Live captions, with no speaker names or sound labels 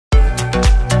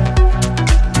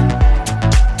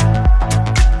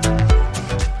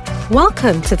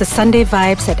Welcome to the Sunday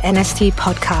Vibes at NST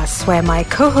podcast, where my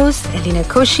co-host Elena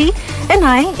Koshi and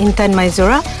I, Intan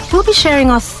will be sharing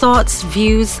our thoughts,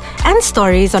 views and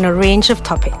stories on a range of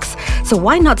topics. So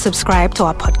why not subscribe to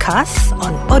our podcasts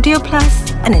on Audio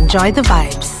Plus and enjoy the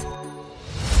vibes.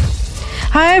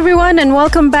 Hi everyone, and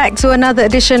welcome back to another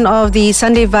edition of the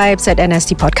Sunday Vibes at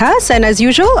NST podcast. And as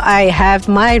usual, I have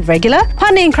my regular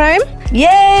partner in crime.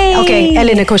 Yay! Okay,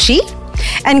 Elena Koshi.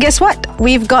 And guess what?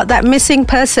 We've got that missing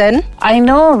person. I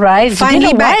know, right?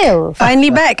 Finally back.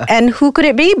 Finally back. And who could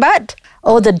it be but...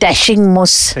 Oh, the dashing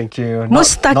Mus. Thank you.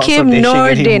 Mustaqim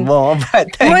Nordin.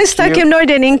 Mustaqim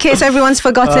Nordin, in case everyone's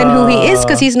forgotten who he is,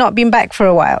 because he's not been back for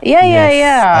a while. Yeah.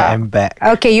 I am back.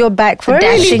 Okay, you're back for The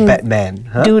dashing Batman.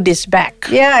 Huh? Dude is back.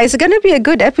 Yeah, it's going to be a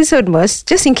good episode, Mus.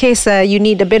 Just in case you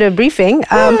need a bit of briefing.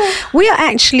 We are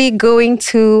actually going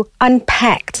to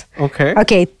unpack.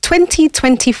 Okay,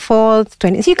 2024,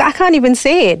 I can't even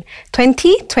say it.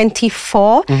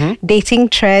 2024 dating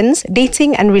trends,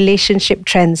 dating and relationship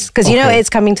trends. Because you know it's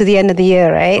coming to the end of the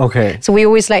year, right? Okay. So we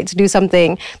always like to do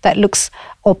something that looks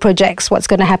or projects what's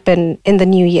going to happen in the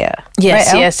new year.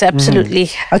 Yes, right, yes, absolutely.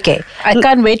 Okay. I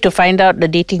can't wait to find out the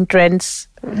dating trends.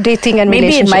 Dating and Maybe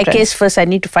relationship in my trends. case, first I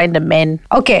need to find a man.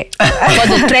 Okay. For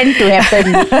the trend to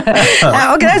happen.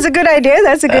 Okay, that's a good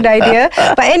idea.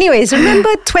 But anyways, remember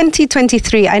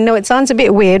 2023. I know it sounds a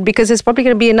bit weird because it's probably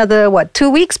going to be another, 2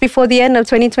 weeks before the end of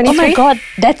 2023? Oh my God,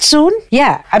 that soon?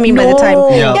 Yeah, I mean by the time.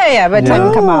 Yeah. By the time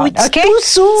we come out. It's Okay, too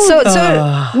soon.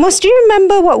 So Mus, do you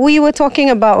remember what we were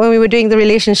talking about when we were doing the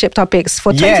relationship topics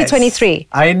for 2023?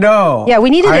 I know. Yeah,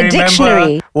 we needed a remember.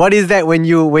 dictionary. What is that when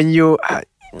you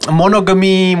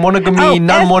monogamy,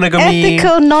 non-monogamy,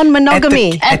 ethical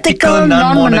non-monogamy. Ethical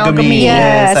non-monogamy.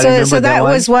 Yeah, Yes, I so that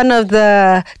remember was one of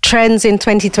the trends in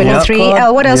 2023. Yeah.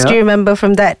 What else do you remember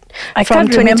from that? I from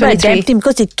can't remember a damn thing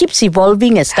because it keeps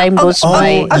evolving as time goes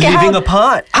by. Living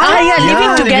apart.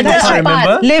 Living together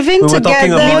apart. Living We were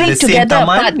talking together. about Living the same together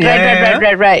taman.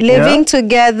 apart. Right. Living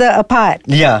together apart.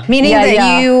 Yeah. Meaning Yeah, that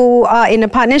yeah. you are in a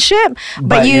partnership,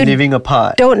 but you you're living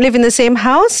apart. don't live in the same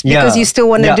house because you still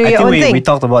want to do your own thing. We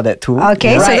talked about that too.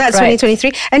 Okay, so Right, that's right.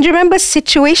 2023. And do you remember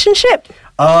situationship?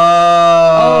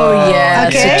 Oh yeah,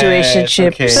 Okay. situationship.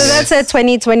 Okay. So that's a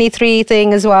 2023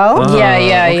 thing as well.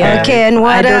 Yeah. Okay, and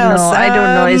what else? I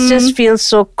don't know. It just feels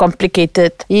so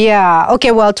complicated. Yeah. Okay,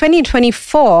 well,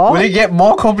 2024... Will it get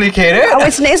more complicated? Oh,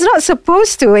 it's not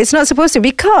supposed to. It's not supposed to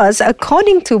because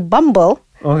according to Bumble...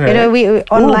 Okay. You know, we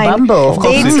online. Bumble. Of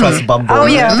course we dating- trust Bumble. Oh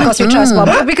yeah, of course we trust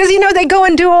Bumble because they go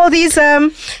and do all these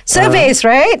surveys,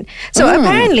 right? So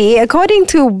apparently, according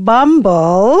to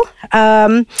Bumble,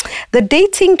 the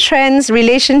dating trends,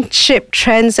 relationship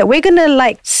trends that we're gonna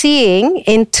like seeing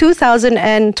in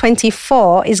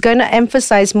 2024 is going to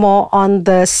emphasize more on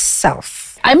the self.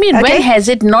 I mean, Okay. when has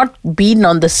it not been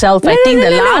on the self? I think the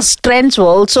last trends were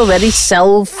also very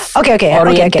self Okay.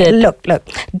 oriented. Look.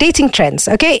 Dating trends.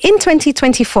 Okay, in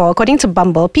 2024, according to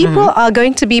Bumble, people are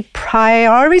going to be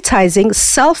prioritizing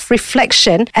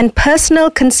self-reflection and personal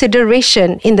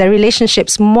consideration in their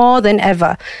relationships more than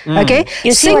ever. Okay,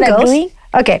 You see what I'm doing?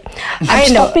 Okay, I'm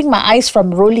stopping my eyes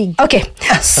from rolling. Okay,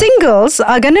 singles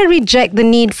are going to reject the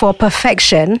need for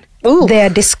perfection. Ooh. They're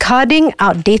discarding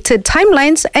outdated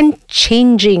timelines and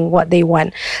changing what they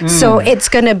want. So it's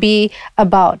going to be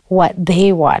about what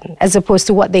they want as opposed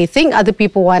to what they think other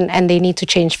people want and they need to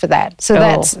change for that. So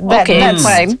that's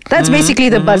fine. That's basically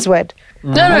the buzzword.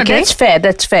 No, Okay.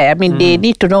 that's fair. I mean, they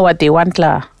need to know what they want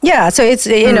lah. Yeah, so it's,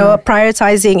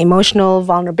 prioritizing emotional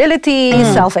vulnerability,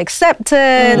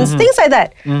 self-acceptance, things like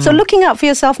that. So looking out for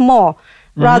yourself more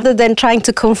rather than trying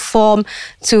to conform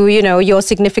to, your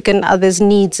significant other's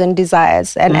needs and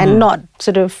desires and not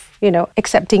sort of,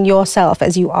 accepting yourself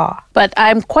as you are. But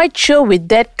I'm quite sure with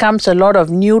that comes a lot of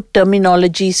new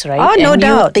terminologies, right? Oh, no And new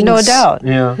doubt. things.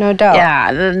 Yeah. No doubt.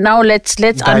 Yeah, now let's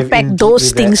unpack in those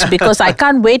with things that. because I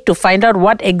can't wait to find out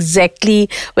what exactly,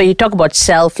 when you talk about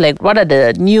self, like what are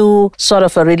the new sort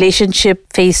of a relationship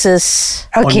phases?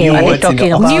 Okay. Or new Are they words in the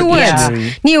talking about? New words.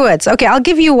 dictionary. New words. Okay, I'll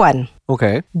give you one.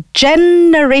 Okay.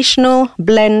 Generational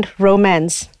blend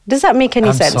romance. Does that make any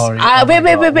I'm sense? sorry.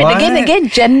 Wait. What? Again,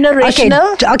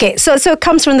 generational. Okay. So it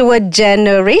comes from the word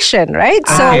generation, right?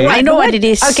 So Okay. I know what it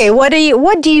is. Okay, what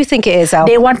do you think it is, Al?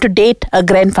 They want to date a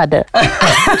grandfather or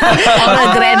a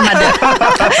grandmother.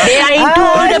 They are into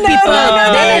older people.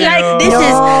 They're like, this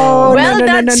is well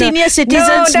done, senior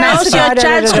citizens. Now's your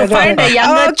chance to find a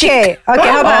younger chick. Okay,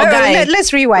 how about or guy.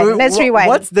 let's rewind. Let's rewind.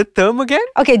 What's the term again?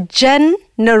 Okay,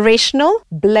 generational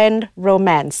blend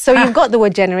romance. So you've got the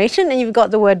word generation and you've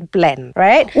got the word blend,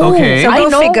 right? Okay. So I go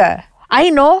know. figure. I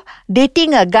know,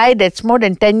 dating a guy that's more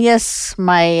than 10 years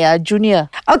my junior.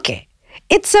 Okay.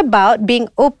 it's about being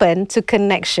open to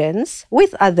connections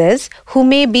with others who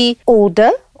may be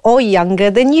older or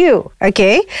younger than you.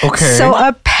 Okay? So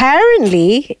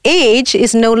apparently, age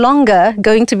is no longer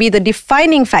going to be the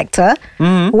defining factor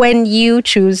when you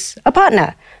choose a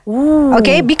partner. Ooh.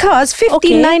 Okay, because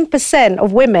 59%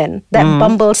 of women that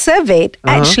Bumble surveyed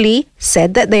actually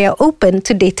said that they are open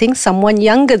to dating someone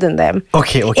younger than them.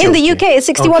 In the UK, it's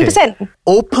 61%.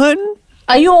 Open?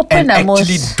 Are you open, And Mus?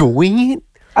 actually doing it?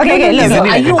 Okay, look. Isn't it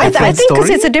like a I different think because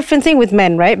story? it's a different thing with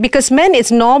men, right? Because men,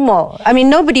 it's normal. I mean,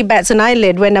 nobody bats an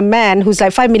eyelid when a man who's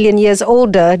like 5 million years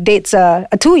older dates a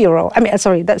 2-year-old. I mean,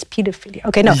 sorry, that's pedophilia.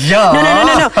 Okay, no. Yeah.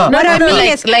 No. What I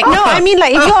mean is, I mean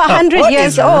like if you're 100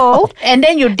 years old And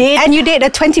then you date. and you date a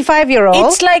 25-year-old.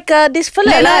 It's like this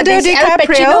fella, Leonardo this Al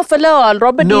DiCaprio. Pacino fella or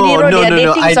Robert De Niro. They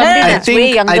are dating somebody that's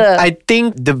way younger. I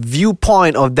think the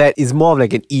viewpoint of that is more of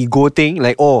like an ego thing.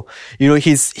 Like,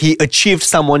 he achieved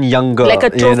someone younger. Like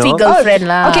a trophy girlfriend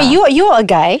lah. Okay, you're a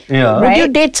guy. Yeah. Would you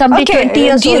date somebody 20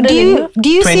 years older than you? Do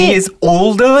you 20 see? years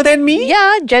older than me?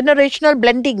 Yeah, generational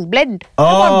blend. Come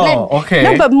on, blend. Okay.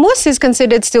 No, but Mus is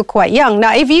considered still quite young.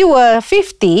 Now, if you were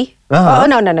 50, oh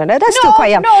no, that's still quite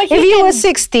young. No, if you were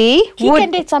 60, He can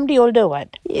date somebody older, what?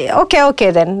 okay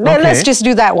then. Okay. Let's just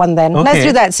do that one then. Let's Okay.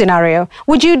 do that scenario.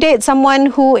 Would you date someone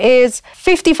who is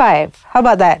 55? How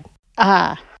about that?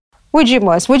 Would you,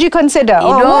 Mus? Would you consider?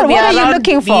 What are you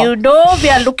looking for? You know we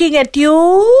are looking at you.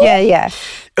 Yeah.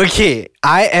 Okay,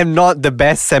 I am not the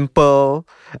best sample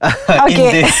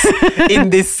Okay. in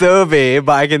this survey,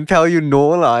 but I can tell you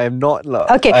no lah. I'm not lah.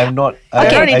 Okay. I'm not.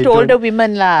 You're not into don't- older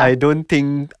women lah. I don't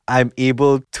think I'm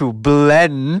able to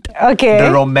blend Okay. the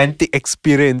romantic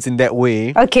experience in that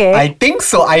way. Okay. I think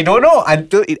so. I don't know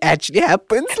until it actually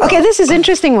happens. lah. Okay, this is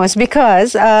interesting, Mus,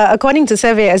 because according to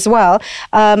survey as well,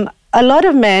 a lot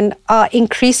of men are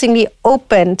increasingly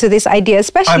open to this idea,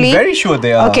 especially... I'm very sure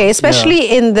they are. Okay, especially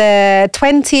in the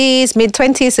 20s,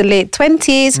 mid-20s and late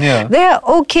 20s. Yeah. They're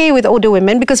okay with older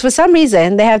women because for some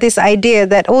reason they have this idea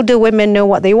that older women know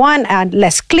what they want, are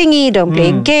less clingy, don't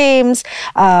play games,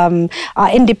 are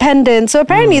independent. So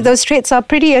apparently those traits are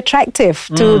pretty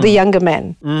attractive to the younger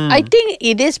men. I think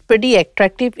it is pretty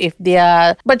attractive if they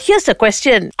are. But here's the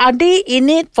question: are they in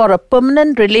it for a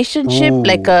permanent relationship, Ooh.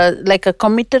 like a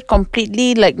committed,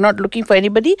 completely like not looking for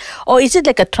anybody, or is it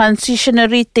like a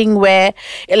transitionary thing where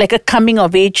like a coming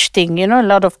of age thing? You know, a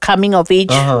lot of coming of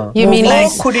age. You mean like...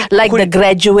 Like The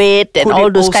Graduate and could all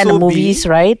it those kind of also movies, be-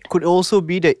 right? Could also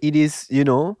be that it is,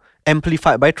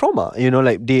 amplified by trauma.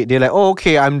 Like they're like, oh,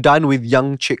 okay, I'm done with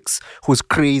young chicks who's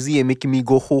crazy and making me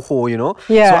go ho,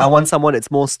 Yeah. So I want someone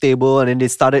that's more stable, and then they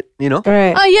started,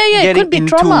 Right. Oh yeah, it getting could be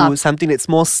into trauma. something that's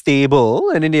more stable,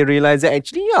 and then they realize that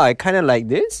actually, I kind of like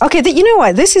this. Okay, you know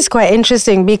what? This is quite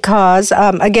interesting because,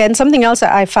 again, something else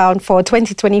that I found for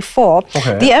 2024,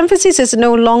 Okay. the emphasis is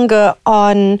no longer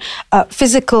on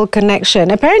physical connection.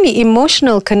 Apparently,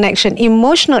 emotional connection,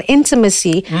 emotional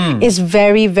intimacy is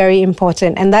very, very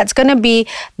important. And that's going to be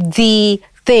the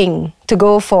thing to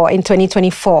go for in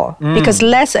 2024 because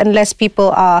less and less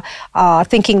people are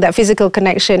thinking that physical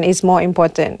connection is more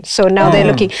important. So now they're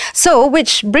looking. So,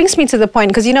 which brings me to the point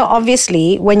because,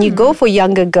 obviously, when you go for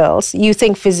younger girls, you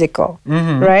think physical,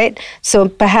 right? So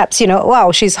perhaps,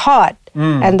 wow, she's hot.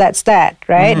 And that's that,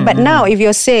 right? But now, if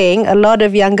you're saying a lot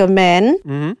of younger men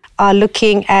are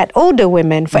looking at older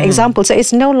women, for example, so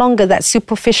it's no longer that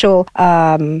superficial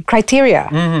criteria,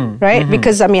 right?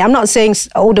 Because, I'm not saying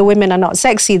older women are not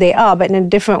sexy, they are, but in a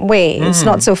different way. It's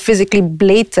not so physically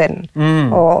blatant,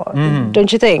 or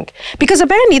don't you think? Because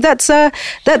apparently that's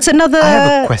another... I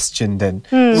have a question then.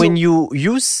 When you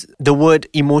use the word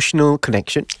emotional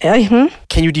connection,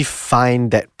 can you define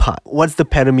that part? What's the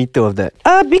parameter of that?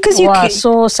 Because you Wow,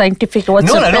 so scientific.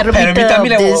 What's the parameter I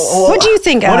mean, of like, this? What do you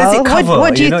think, What does Al? it cover?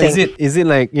 What do you think? Is it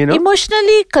like,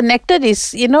 Emotionally connected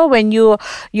is, when you're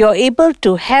able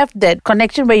to have that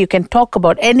connection where you can talk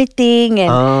about anything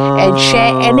and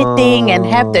share anything and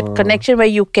have that connection where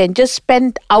you can just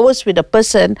spend hours with a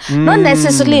person, not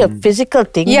necessarily a physical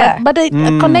thing, Yeah. but a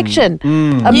connection,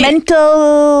 a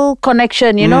mental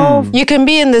connection, You can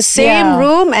be in the same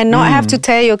room and not have to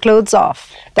tear your clothes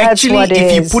off. That's actually, what it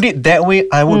if is. you put it that way,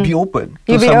 I would be open.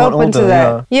 You'd be someone open to older,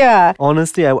 that. Yeah.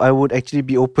 Honestly, I would actually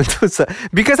be open to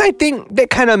because I think that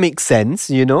kind of makes sense,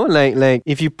 like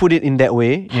if you put it in that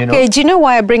way, Okay, do you know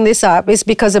why I bring this up? It's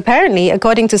because apparently,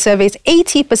 according to surveys,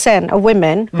 80% of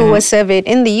women who were surveyed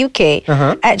in the UK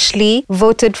actually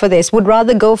voted for this, would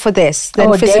rather go for this than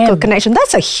Oh, physical damn. connection.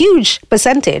 That's a huge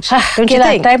percentage, don't Okay you lah,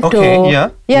 think? time to Okay, yeah.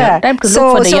 Yeah. Time to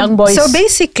look for the young boys. So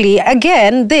basically,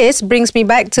 again, this brings me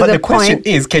back to But the the question point.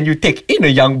 is, is, can you take in a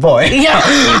young boy? Yeah.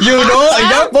 A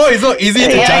young boy is so easy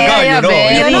to jaga,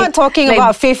 You're not talking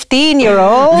about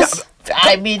 15-year-olds.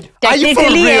 I mean,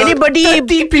 technically, anybody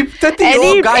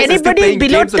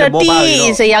below 30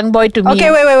 is a young boy to me.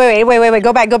 Okay, wait.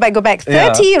 Go back.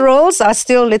 30-year-olds are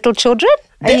still little children?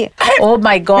 Oh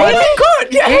my God. Oh my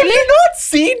God. Yeah, have you not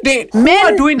seen it? Who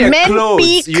are doing their clothes?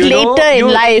 Men peak later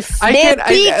in life. They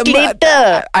peak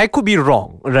later. I could be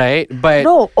wrong, right? But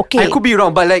no, okay. I could be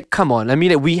wrong, but like, come on. I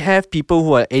mean, like, we have people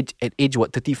who are at age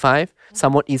 35.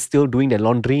 Someone is still doing their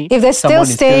laundry. If they're still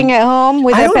staying at home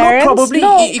with their parents? Probably.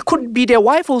 No. It could be their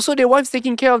wife also. Their wife's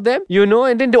taking care of them,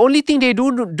 and then the only thing they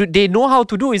know how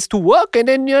to do is to work, and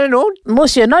then,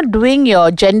 Mus, you're not doing your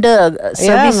gender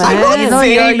service. I'm not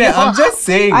saying that. I'm just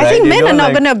saying I think men are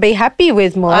not going to be happy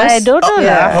with Mus. I don't know.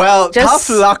 Well, tough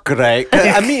luck, right?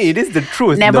 I mean, it is the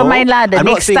truth. Never mind lah. The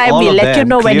next time we'll let you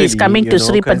know when he's coming to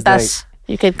Sri Pentas.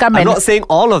 You can come. I'm not saying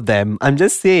all of them. I'm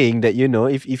just saying that,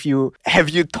 if you have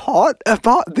you thought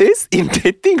about this in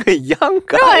dating a young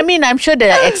guy? No, I mean, I'm sure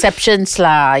there are exceptions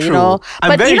lah. True.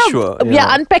 I'm very sure. We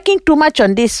are unpacking too much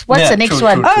on this. What's the next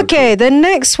one? Okay, the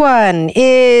next one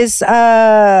is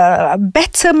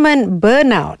betterment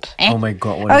burnout. Oh my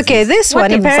God! What is this?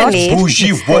 One apparently.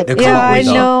 Bougie word. I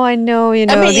know. I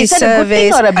mean, is that a good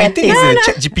thing or a bad thing? I think it's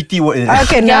a ChatGPT word.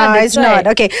 Okay, no, it's not.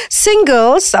 Okay,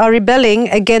 singles are rebelling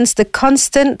against the constant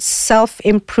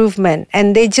self-improvement,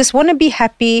 and they just want to be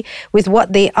happy with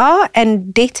what they are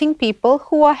and dating people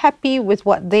who are happy with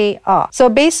what they are. So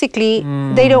basically,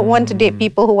 they don't want to date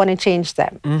people who want to change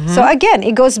them. So again,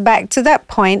 it goes back to that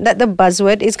point that the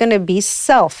buzzword is going to be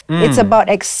self. It's about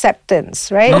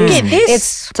acceptance, right? Okay,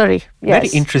 sorry. Very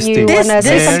interesting. You want to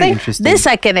say something? This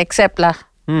I can accept lah.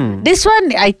 This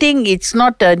one, I think it's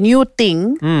not a new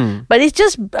thing, but it's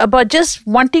just about just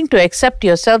wanting to accept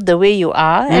yourself the way you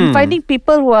are and finding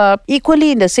people who are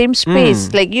equally in the same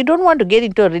space. Like, you don't want to get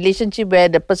into a relationship where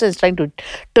the person is trying to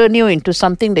turn you into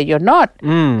something that you're not,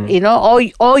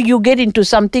 or you get into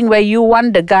something where you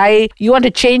want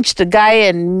to change the guy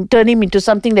and turn him into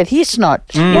something that he's not.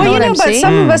 But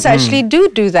some of us actually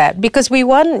do that because we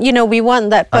want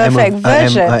that perfect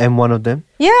version. I am one of them.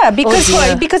 Yeah,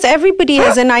 because everybody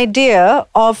has an idea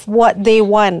of what they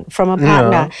want from a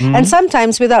partner. And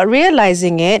sometimes without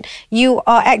realizing it, you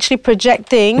are actually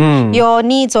projecting your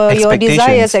needs or your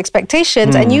desires,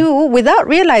 expectations, and you, without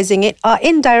realizing it, are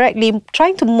indirectly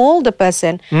trying to mold the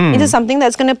person into something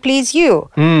that's going to please you.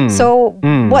 So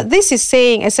what this is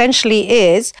saying essentially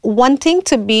is wanting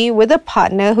to be with a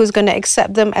partner who's going to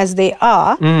accept them as they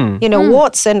are,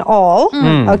 warts and all,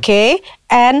 okay?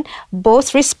 And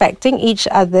both respecting each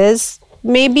other's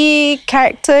maybe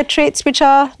character traits which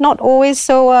are not always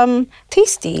so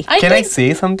tasty. Can I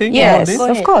say something? Yes,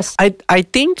 of course. I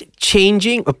think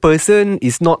changing a person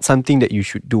is not something that you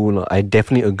should do. I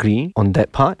definitely agree on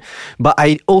that part. But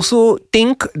I also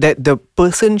think that the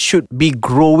person should be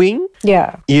growing,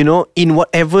 in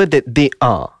whatever that they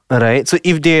are. Right, so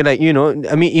if they're like,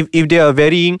 if they are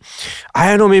very,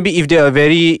 maybe if they're a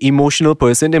very emotional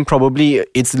person, then probably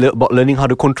it's about learning how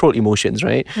to control emotions,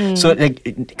 right? So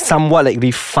like somewhat like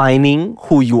refining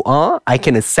who you are, I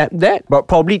can accept that, but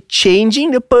probably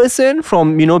changing the person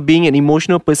from, being an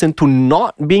emotional person to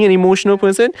not being an emotional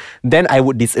person, then I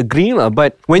would disagree.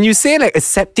 But when you say like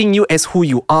accepting you as who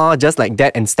you are, just like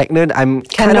that and stagnant, I'm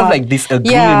kind of like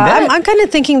disagreeing that. I'm kind of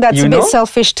thinking that's a bit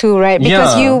selfish too, right?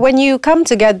 Because when you come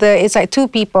together, it's like two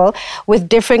people with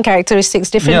different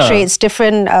characteristics, different traits,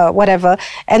 different whatever,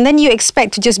 and then you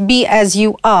expect to just be as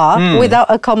you are without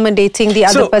accommodating the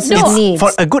other person's needs. For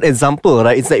a good example,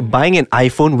 right, it's like buying an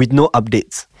iPhone with no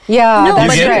updates. Yeah,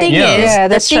 but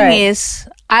the thing is,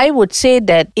 I would say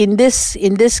that in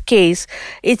this case,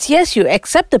 it's yes, you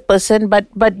accept the person, but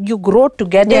you grow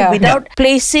together without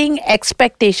placing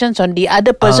expectations on the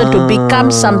other person to become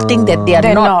something that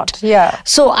they're not. Yeah.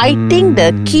 So I think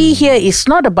the key here is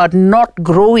not about not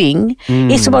growing.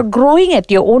 It's about growing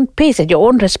at your own pace, at your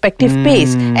own respective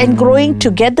pace, and growing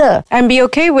together. And be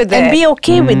okay with it. And be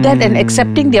okay with that and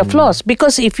accepting their flaws.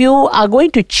 Because if you are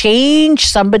going to change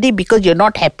somebody because you're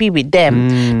not happy with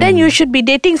them, then you should be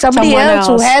dating somebody else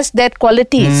who has that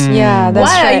qualities. Yeah, that's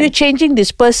Why are you changing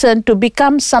this person to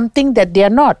become something that they are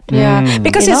not? Yeah,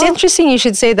 because it's interesting you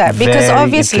should say that. Because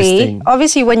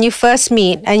obviously when you first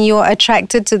meet and you're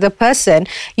attracted to the person,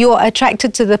 you're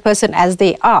attracted to the person as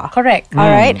they are. Correct. All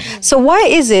right. So why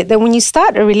is it that when you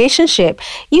start a relationship,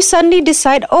 you suddenly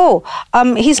decide,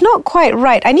 he's not quite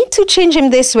right. I need to change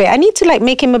him this way. I need to like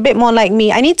make him a bit more like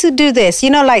me. I need to do this.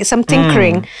 Like some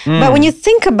tinkering. But when you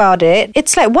think about it,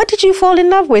 it's like, what did you fall in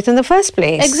love with in the first place?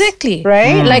 place. Exactly.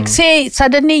 Right? Like say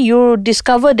suddenly you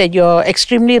discover that you're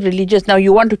extremely religious. Now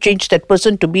you want to change that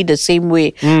person to be the same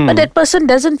way. But that person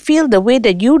doesn't feel the way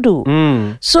that you do.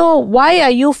 So why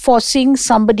are you forcing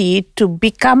somebody to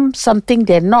become something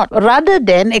they're not? Rather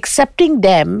than accepting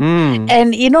them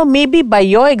and maybe by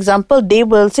your example they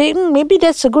will say, maybe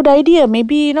that's a good idea.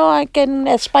 Maybe, I can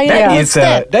aspire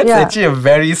that's actually a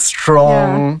very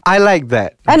strong... I like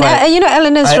that. And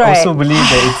Elena's right. I also believe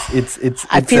that it's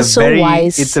I feel so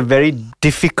wise. It's a very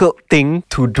difficult thing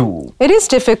to do. It is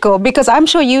difficult because I'm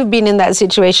sure you've been in that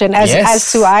situation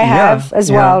as to I have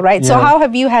as well, right? So how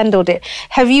have you handled it?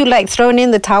 Have you thrown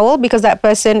in the towel because that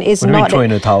person is not... throw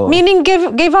in the towel? Meaning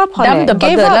gave up on it.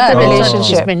 Gave up the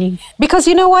relationship. Because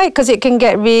you know why? Because it can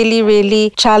get really,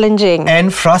 really challenging.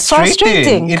 And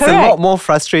frustrating. It's Correct. a lot more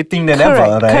frustrating than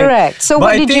ever, right? Correct. So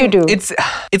what did you do?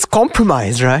 It's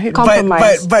compromise, right?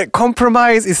 Compromise. But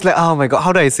compromise is like, oh my God,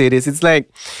 how do I say this? It's like,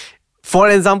 for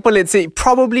example, let's say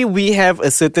probably we have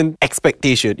a certain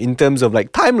expectation in terms of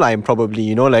timeline,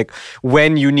 probably,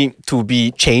 when you need to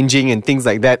be changing and things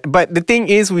like that. But the thing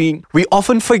is, we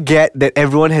often forget that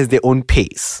everyone has their own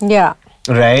pace. Yeah.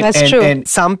 Right? That's true. And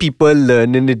some people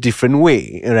learn in a different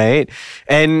way, right?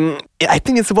 And I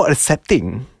think it's about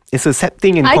accepting. It's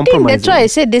accepting and compromising. I think that's why I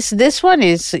said this one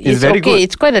is very okay. good.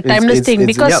 It's quite a timeless thing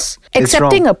because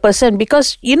accepting a person,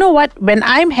 because you know what, when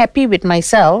I'm happy with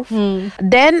myself,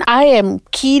 then I am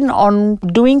keen on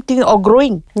doing things or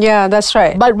growing. Yeah, that's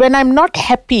right. But when I'm not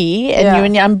happy and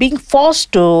when I'm being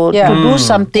forced to do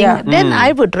something, then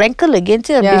I would rankle against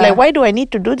it and be like, why do I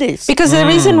need to do this? Because the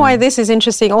reason why this is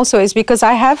interesting also is because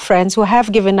I have friends who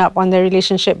have given up on their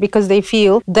relationship because they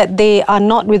feel that they are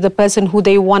not with the person who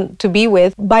they want to be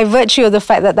with by virtue of the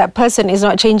fact that that person is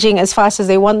not changing as fast as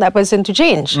they want that person to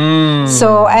change.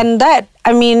 So, and that,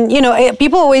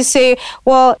 people always say,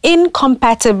 well,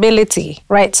 incompatibility,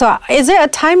 right? So is there a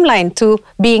timeline to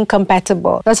being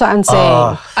compatible? That's what I'm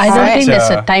saying. I don't think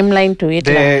there's a timeline to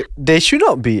it. There should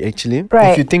not be, actually.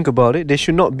 Right. If you think about it, there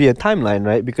should not be a timeline,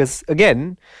 right? Because,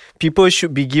 again, people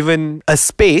should be given a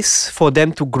space for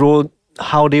them to grow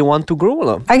how they want to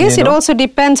grow. I guess it also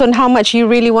depends on how much you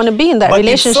really want to be in that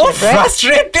relationship, it's so right?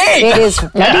 frustrating. It is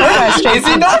bloody frustrating. Is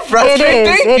it not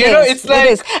frustrating?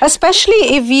 It is.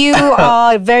 Especially if you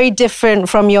are very different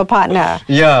from your partner.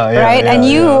 Right? And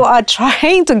you are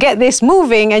trying to get this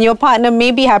moving and your partner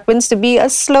maybe happens to be a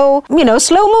slow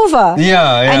mover.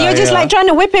 And you're just trying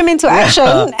to whip him into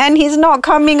action and he's not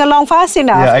coming along fast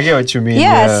enough. Yeah, I get what you mean.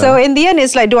 So in the end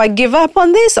it's like, do I give up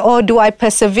on this or do I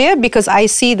persevere because I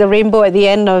see the rainbow at the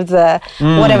end of the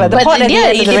whatever the pot at the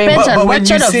end of the rainbow. Depends on what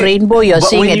sort of rainbow you're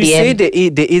seeing at the end. But when you say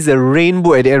there is a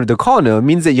rainbow at the end of the corner,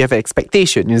 means that you have an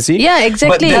expectation, you see? Yeah,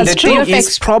 exactly. But the thing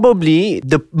is probably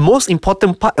the most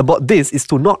important part about this is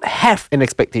to not have an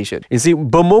expectation. You see,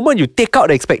 the moment you take out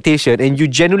the expectation and you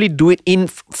generally do it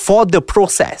for the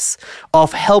process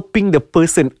of helping the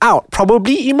person out,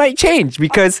 probably it might change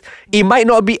because it might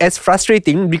not be as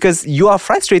frustrating because you are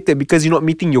frustrated because you're not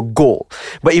meeting your goal.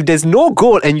 But if there's no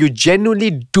goal and you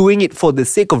genuinely doing it for the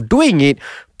sake of doing it,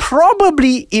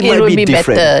 probably it might be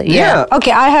different. Better, yeah.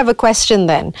 Okay, I have a question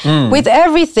then. With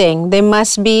everything, there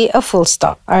must be a full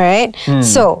stop, all right?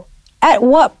 So, at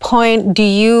what point do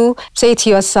you say to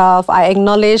yourself, I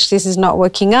acknowledge this is not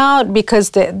working out because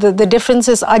the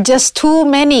differences are just too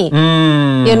many,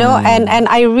 and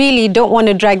I really don't want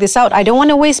to drag this out. I don't want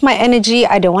to waste my energy.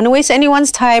 I don't want to waste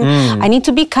anyone's time. I need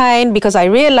to be kind because I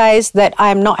realize that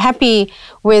I'm not happy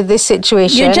with this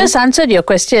situation. You just answered your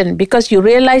question because you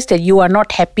realize that you are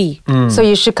not happy. So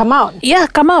you should come out. Yeah,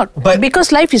 come out. But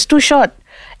because life is too short.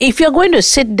 If you're going to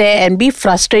sit there and be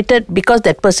frustrated because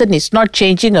that person is not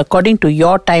changing according to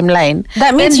your timeline,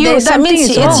 that means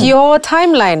it's your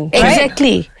timeline, right?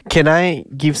 Exactly. Can I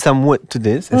give some word to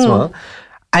this as well?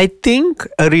 I think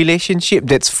a relationship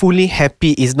that's fully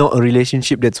happy is not a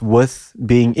relationship that's worth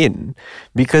being in.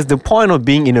 Because the point of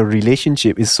being in a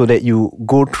relationship is so that you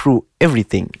go through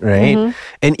everything, right?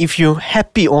 And if you're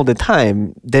happy all the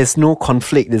time, there's no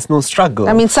conflict, there's no struggle.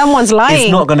 I mean, someone's lying.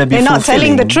 It's not going to be They're not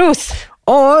telling the truth.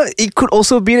 Or it could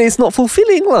also be that it's not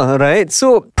fulfilling, right?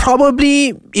 So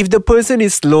probably if the person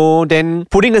is slow, then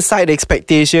putting aside the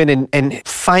expectation and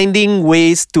finding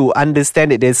ways to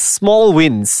understand that there's small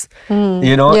wins,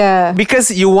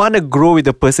 because you want to grow with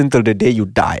the person till the day you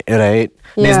die, right?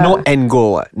 There's no end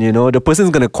goal, the person's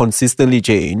going to consistently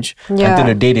change until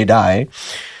the day they die.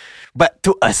 But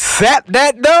to accept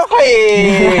that though,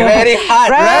 very hard,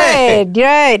 right?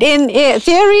 Right. In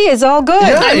theory, it's all good.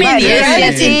 Yeah, I mean,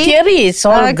 yes, in theory, it's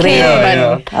all great.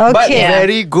 But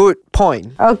very good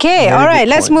point. Okay, all right.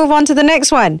 Let's move on to the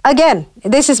next one. Again,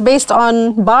 this is based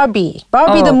on Barbie.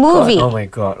 Barbie the movie. God. Oh my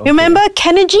God. Okay. Remember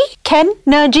Kenergy?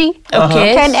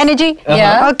 Okay. Ken Energy?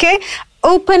 Yeah. Okay.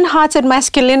 Open-hearted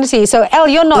masculinity. So, Elle,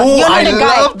 you're not the guy. I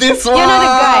love this one. You're not the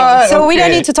guy. So we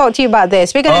don't need to talk to you about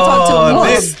this. We're going to talk to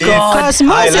Mus. Because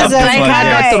Mus is a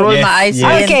not to roll my eyes in.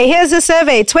 Okay, here's a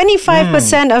survey.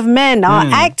 25% of men are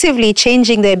actively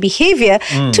changing their behavior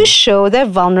to show their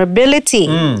vulnerability.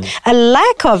 A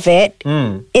lack of it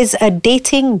is a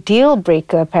dating deal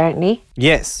breaker, apparently.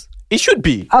 Yes. It should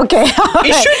be. Okay.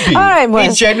 It should be. All right,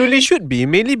 It genuinely should be.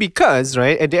 Mainly because,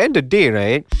 right, at the end of the day,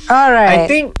 right? All right. I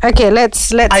think. Okay, let's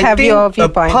have your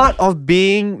viewpoint. A part of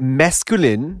being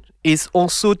masculine is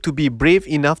also to be brave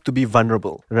enough to be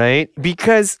vulnerable, right?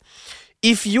 Because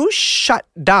if you shut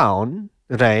down,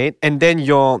 right, and then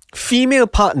your female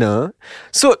partner,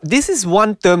 so this is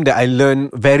one term that I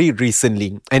learned very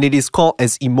recently, and it is called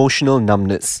as emotional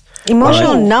numbness.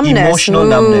 Emotional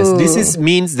numbness. This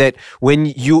means that when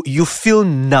you feel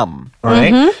numb,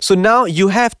 right? So now you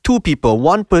have two people.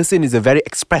 One person is a very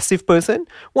expressive person.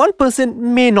 One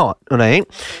person may not, right?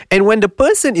 And when the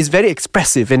person is very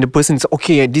expressive and the person is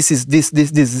okay, this is this,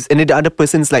 and then the other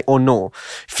person's like, oh no,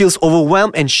 feels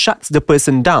overwhelmed and shuts the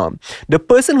person down. The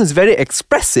person who's very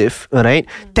expressive, right,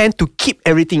 tend to keep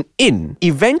everything in.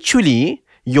 Eventually,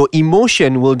 your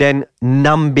emotion will then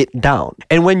numb it down.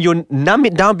 And when you numb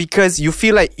it down because you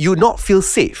feel like you not feel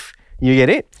safe. You get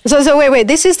it? So wait.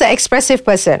 This is the expressive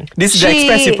person. This is the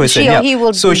expressive person. She or he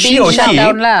will she or he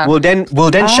will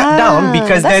then shut down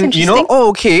because then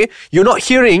okay, you're not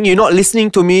hearing, you're not listening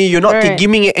to me, you're not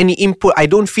giving me any input. I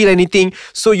don't feel anything.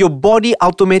 So your body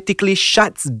automatically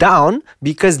shuts down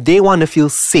because they want to feel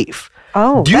safe.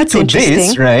 Oh, Due that's to interesting.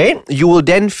 this, right, you will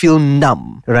then feel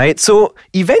numb, right? So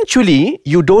eventually,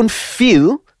 you don't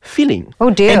feel feeling.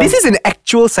 Oh dear. And this is an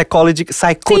actual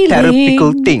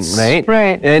psychotherapeutical thing, right?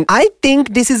 Right. And I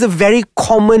think this is a very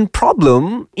common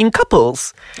problem in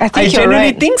couples. I think you're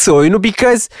genuinely right. think so,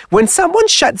 because when someone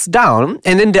shuts down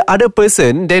and then the other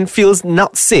person then feels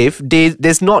not safe,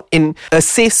 there's not in a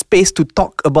safe space to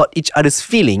talk about each other's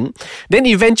feeling, then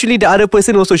eventually the other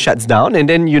person also shuts down and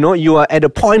then, you are at a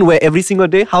point where every single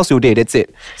day, how's your day? That's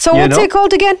it. So what's it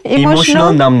called again?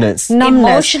 Emotional numbness.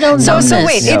 Emotional numbness. So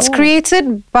wait, it's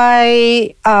created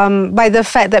by the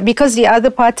fact that because the other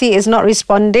party is not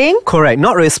responding. Correct.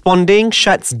 Not responding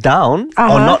shuts down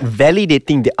or not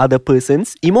validating the other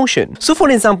person's emotion. So for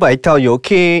example, I tell you,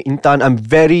 okay, Intan, I'm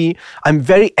very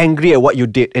angry at what you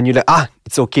did, and you're like,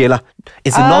 it's okay lah.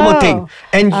 It's a normal thing.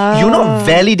 And you're not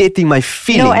validating my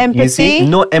feeling. No empathy. You see?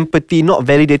 No empathy, not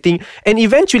validating. And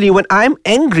eventually when I'm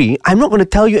angry, I'm not going to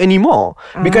tell you anymore.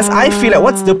 Because I feel like,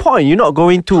 what's the point? You're not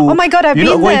going to... Oh my God, I've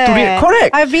been there.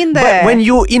 Correct. I've been there. But when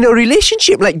you're in a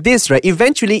relationship like this, right,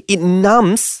 eventually it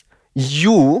numbs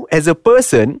you as a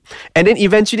person, and then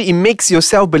eventually it makes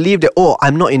yourself believe that,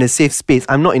 I'm not in a safe space,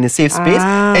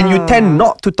 and you tend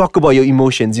not to talk about your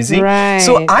emotions, you see. Right.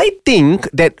 So I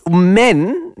think that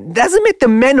men, doesn't matter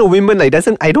men or women, I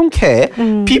don't care,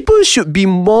 people should be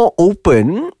more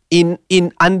open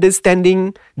in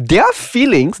understanding their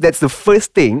feelings. That's the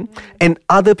first thing. And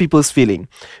other people's feeling,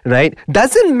 right?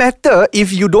 Doesn't matter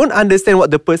if you don't understand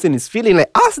what the person is feeling.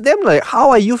 Ask them, how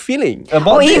are you feeling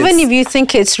about this? Even if you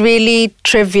think it's really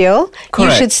trivial, you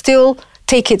should still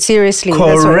take it seriously.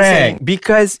 Correct.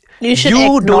 Because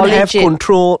you don't have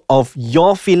control of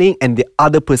your feeling and the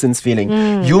other person's feeling.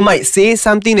 You might say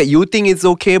something that you think is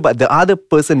okay, but the other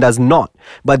person does not.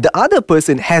 But the other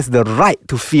person has the right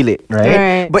to feel it,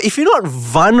 right? But if you're not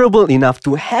vulnerable enough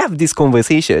to have this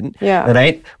conversation,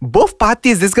 right, both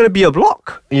parties, there's going to be a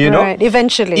block, know?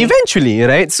 Eventually,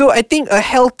 right? So I think a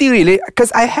healthy relationship,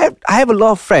 because I have a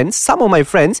lot of friends, some of my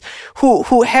friends,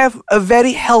 who have a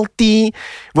very healthy,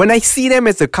 when I see them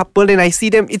as a couple and I see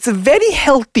them, it's a very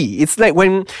healthy. It's like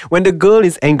when the girl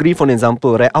is angry, for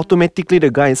example, right? Automatically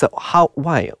the guy is like,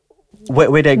 why?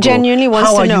 Where did I go? Genuinely wants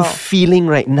How to are know. you feeling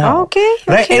right now? Okay.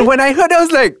 Right? And when I heard, I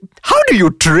was like, how do you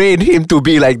train him to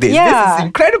be like this? Yeah. This is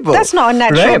incredible. That's not a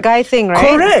natural guy thing, right?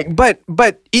 Correct.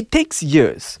 But it takes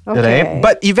years, right?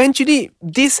 But eventually,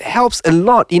 this helps a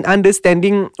lot in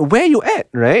understanding where you're at,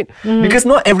 right? Because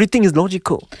not everything is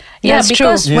logical. Yeah, that's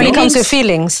because true. When it comes to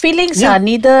feelings. Feelings are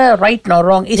neither right nor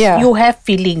wrong. It's you have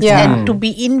feelings. And to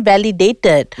be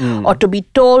invalidated or to be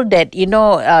told that,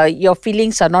 your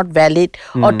feelings are not valid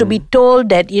or to be told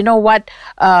that,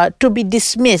 to be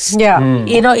dismissed,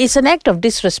 it's an act of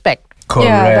disrespect. Correct.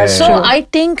 Yeah, that's So true. I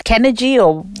think Kenergy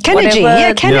or Kenergy, whatever.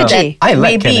 yeah, Kenergy. I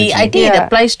like maybe Kenergy. I think it Yeah.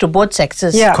 applies to both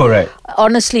sexes. Yeah. Correct.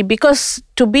 Honestly, because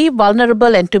to be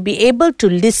vulnerable and to be able to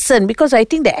listen, because I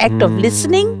think the act of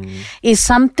listening is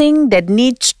something that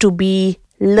needs to be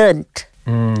learnt.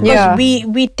 Yeah. Because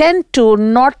we tend to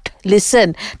not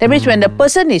listen. That means when the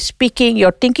person is speaking,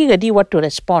 you're thinking already what to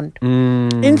respond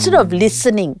instead of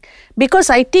listening. Because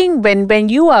I think when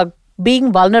you are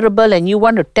being vulnerable and you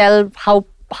want to tell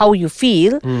how you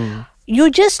feel, you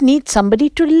just need somebody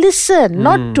to listen,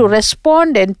 not to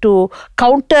respond and to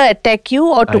counter attack you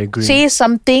or to agree. say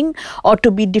something or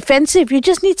to be defensive. You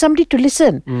just need somebody to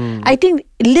listen. I think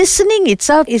listening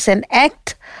itself is an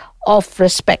act of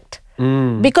respect.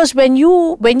 Because when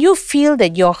you feel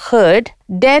that you're heard,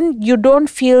 then you don't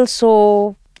feel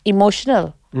so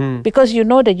emotional. Because you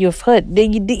know that you've heard.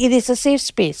 It is a safe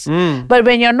space. But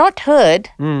when you're not heard,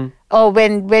 or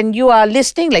when you are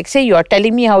listening, like say you are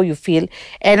telling me how you feel,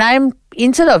 and I'm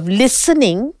instead of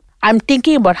listening, I'm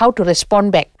thinking about how to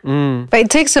respond back. But it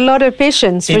takes a lot of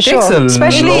patience, for It takes sure. a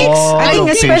Especially, lot I think,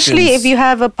 of especially patience. if you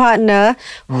have a partner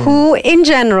who, in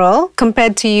general,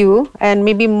 compared to you, and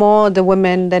maybe more the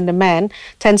woman than the man,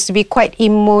 tends to be quite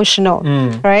emotional,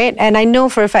 right? And I know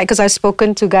for a fact, because I've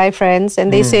spoken to guy friends,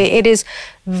 and they say it is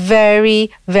very,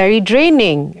 very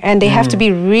draining, and they have to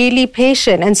be really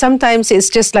patient. And sometimes it's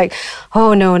just like,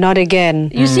 oh no, not again.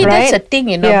 You see, right? that's the thing,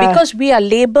 Yeah. because we are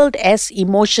labelled as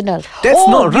emotional. That's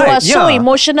not you right, are so yeah.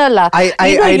 emotional. I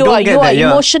you don't are, get you are that,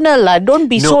 yeah. emotional. Don't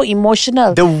be so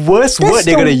emotional. The worst That's word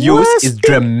they're the going to use worst is thing.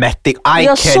 dramatic. I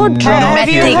You're so cannot dramatic. Have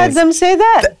you hear heard this. them say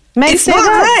that? Men It's say not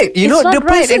that? right. You It's know, not the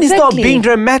right, person is not exactly. being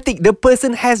dramatic. The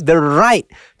person has the right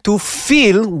to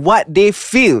feel what they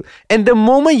feel. And the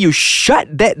moment you shut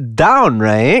that down,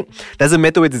 right? Doesn't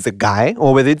matter whether it's a guy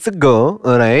or whether it's a girl,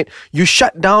 all right? You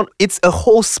shut down, it's a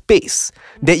whole space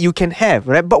that you can have,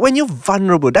 right? But when you're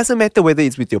vulnerable, doesn't matter whether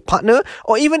it's with your partner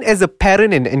or even as a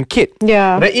parent and kid.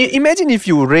 Yeah. Right? Imagine if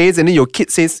you raise and then your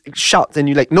kid says, shouts, and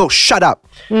you're like, no, shut up.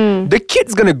 The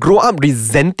kid's gonna grow up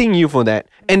resenting you for that.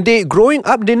 And growing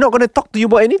up, they're not gonna talk to you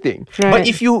about anything. Right. But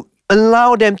if you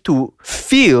allow them to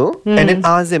feel and then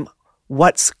ask them,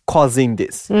 what's causing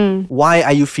this? Why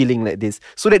are you feeling like this?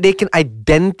 So that they can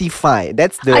identify.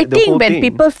 That's the I the think whole when thing.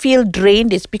 people feel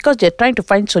drained, it's because they're trying to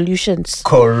find solutions.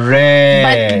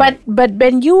 Correct. But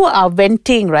when you are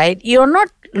venting, right, you're not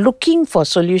looking for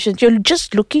solutions. You're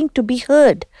just looking to be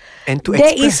heard. And to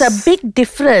There is a express. big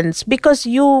difference because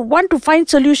you want to find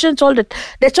solutions all the time.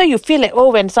 That's why you feel like,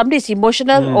 oh, when somebody is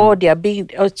emotional, they are being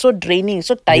it's so draining,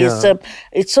 so tiresome.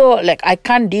 It's so like I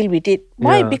can't deal with it.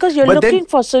 Why? Yeah. Because you're But then- looking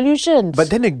for solutions. But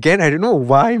then again, I don't know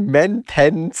why men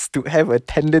tends to have a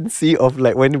tendency of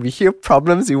like when we hear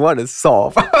problems, we want to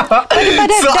solve. So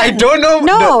I don't know.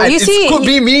 No, you it see, could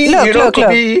be me. look, could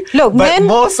be. look, but men-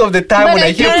 most of the time But when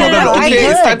I hear again, problems, I okay,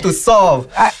 it's heard. time to solve.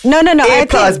 No. A I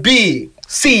plus think, B,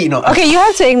 C. No. okay, you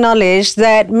have to acknowledge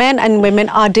that men and women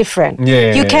are different.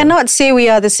 Yeah, you yeah. cannot say we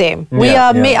are the same.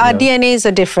 Our DNAs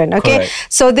are different. Okay, Correct.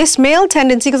 so this male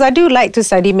tendency, because I do like to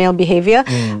study male behavior.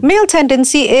 Male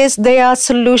tendency is they are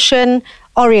solution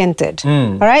oriented.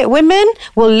 All right, women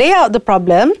will lay out the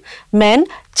problem. Men,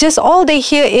 just all they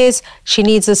hear is she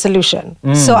needs a solution.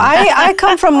 So I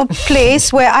come from a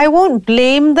place where I won't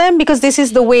blame them because this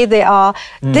is the way they are.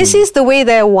 This is the way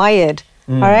they're wired.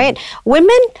 All right,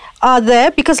 women are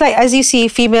there because, like, as you see,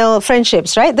 female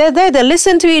friendships, right? They're there. They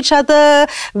listen to each other,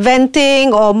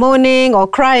 venting or moaning or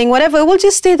crying, whatever. We'll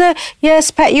just stay there.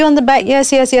 Yes, pat you on the back.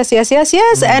 Yes.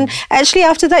 And actually,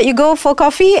 after that, you go for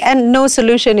coffee, and no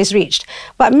solution is reached.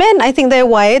 But men, I think they're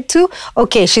wired to.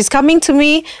 Okay, she's coming to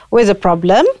me with a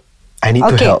problem. I need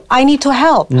to help. I need to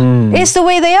help. It's the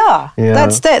way they are. Yeah.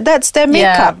 That's their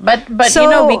makeup. but So- you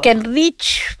know, we can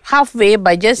reach halfway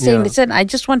by just saying, Yeah. listen, I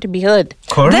just want to be heard.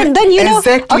 Correct. Then you know-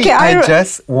 exactly. okay, I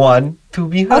just want to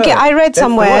be heard. Okay, I read That's the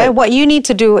somewhere word. what you need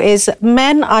to do is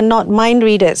men are not mind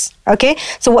readers. Okay,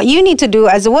 so what you need to do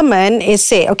as a woman is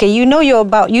say, okay, you know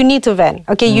you need to vent.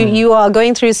 Okay, you are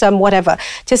going through some whatever.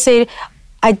 Just say,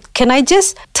 can I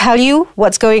just tell you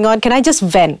what's going on? Can I just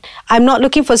vent? I'm not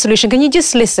looking for a solution. Can you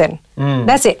just listen?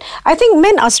 That's it. I think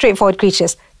men are straightforward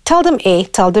creatures. Tell them A,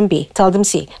 tell them B, tell them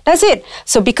C. That's it.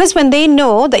 So because when they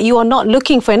know that you are not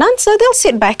looking for an answer, they'll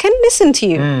sit back and listen to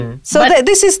you. So But-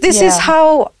 this is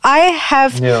how I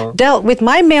have dealt with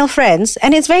my male friends,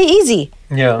 and it's very easy.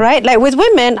 Yeah. Right? Like with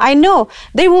women, I know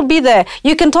they will be there.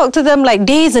 You can talk to them like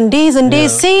days and days and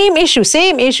days. Same issue.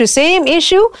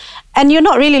 And you're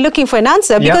not really looking for an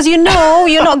answer because you know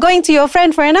you're not going to your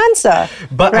friend for an answer.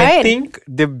 But right? I think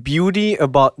the beauty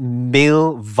about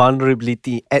male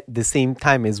vulnerability at the same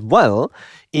time as well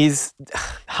is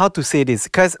how to say this,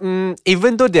 because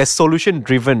even though they're solution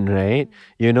driven, right,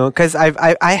 because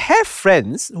I have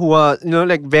friends who are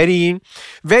like very,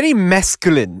 very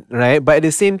masculine, right, but at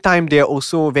the same time they're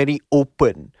also very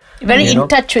open, very in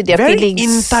touch with their feelings,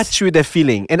 in touch with their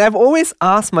feeling. And I've always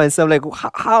asked myself, like,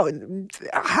 how I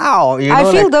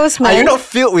feel those men. Are you not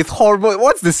filled with hormones?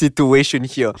 What's the situation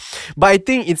here? But I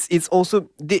think it's also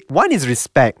one is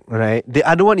respect, right? The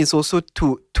other one is also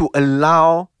to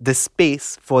allow the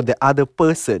space for the other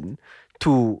person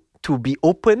to be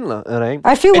open, right?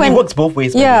 I feel it works both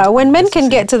ways. Yeah, when men can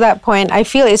get to that point, I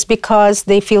feel it's because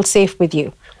they feel safe with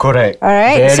you. Correct. All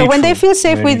right. Very so when true. they feel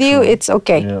safe Very with you, true. it's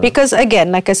okay. Yeah. Because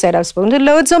again, like I said, I've spoken to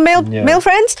loads of male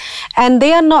friends, and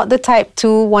they are not the type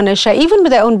to want to share, even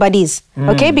with their own buddies.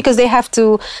 Okay, because they have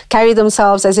to carry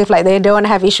themselves as if like they don't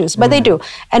have issues, but they do.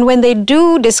 And when they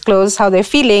do disclose how they're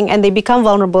feeling and they become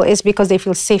vulnerable, it's because they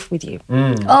feel safe with you.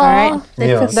 All right. They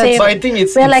feel safe. So I think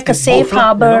we're like a safe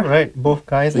harbor, right? Both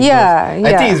guys. And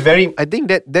girls. I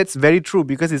think that's very true,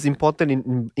 because it's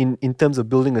important in terms of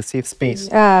building a safe space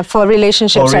for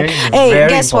relationships. Right? Hey,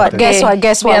 guess what? We've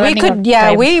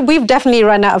definitely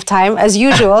run out of time as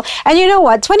usual. And you know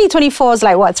what? 2024 is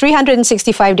like what,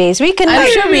 365 days. We can.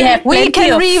 I'm sure we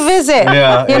can revisit.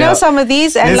 Some of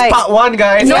these and this like part one,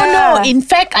 guys. No. In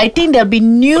fact, I think there'll be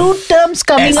new terms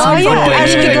coming out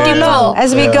as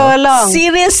we go along.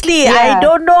 Seriously, I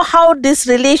don't know how this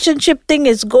relationship thing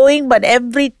is going, but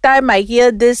every time I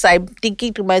hear this, I'm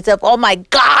thinking to myself, "Oh my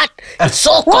God, it's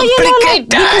so complicated."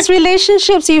 Because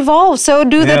relationships evolve, so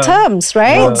do the terms,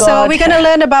 right? Oh, so we're going to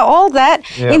learn about all that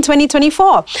in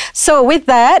 2024. So with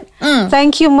that,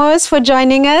 thank you, Mus, for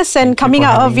joining us and coming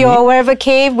out of your whichever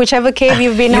cave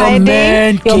you've been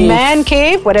hiding, your man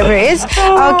cave, whatever it is.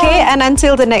 Okay, and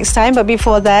until the next time. But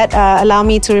before that, allow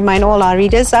me to remind all our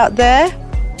readers out there.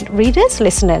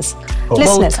 Listeners.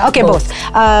 Okay, both.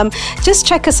 Just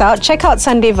check us out. Check out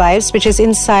Sunday Vibes, which is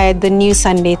inside the New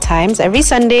Sunday Times every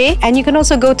Sunday. And you can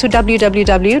also go to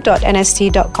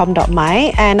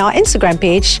www.nst.com.my, and our Instagram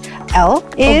page,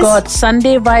 is...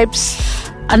 Sunday Vibes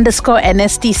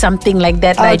 _NST, something like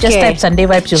that. Okay. Just type Sunday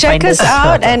Vibes, you'll find us. Check us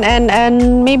out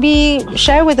and maybe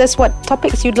share with us what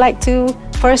topics you'd like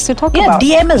for us to talk about.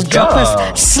 DM us, drop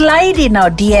us, slide in our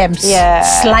DMs. Yeah.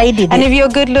 Slide in. And if you're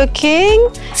good looking,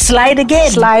 slide again.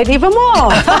 Slide even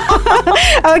more.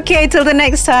 Okay, till the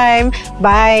next time.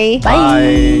 Bye.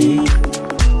 Bye.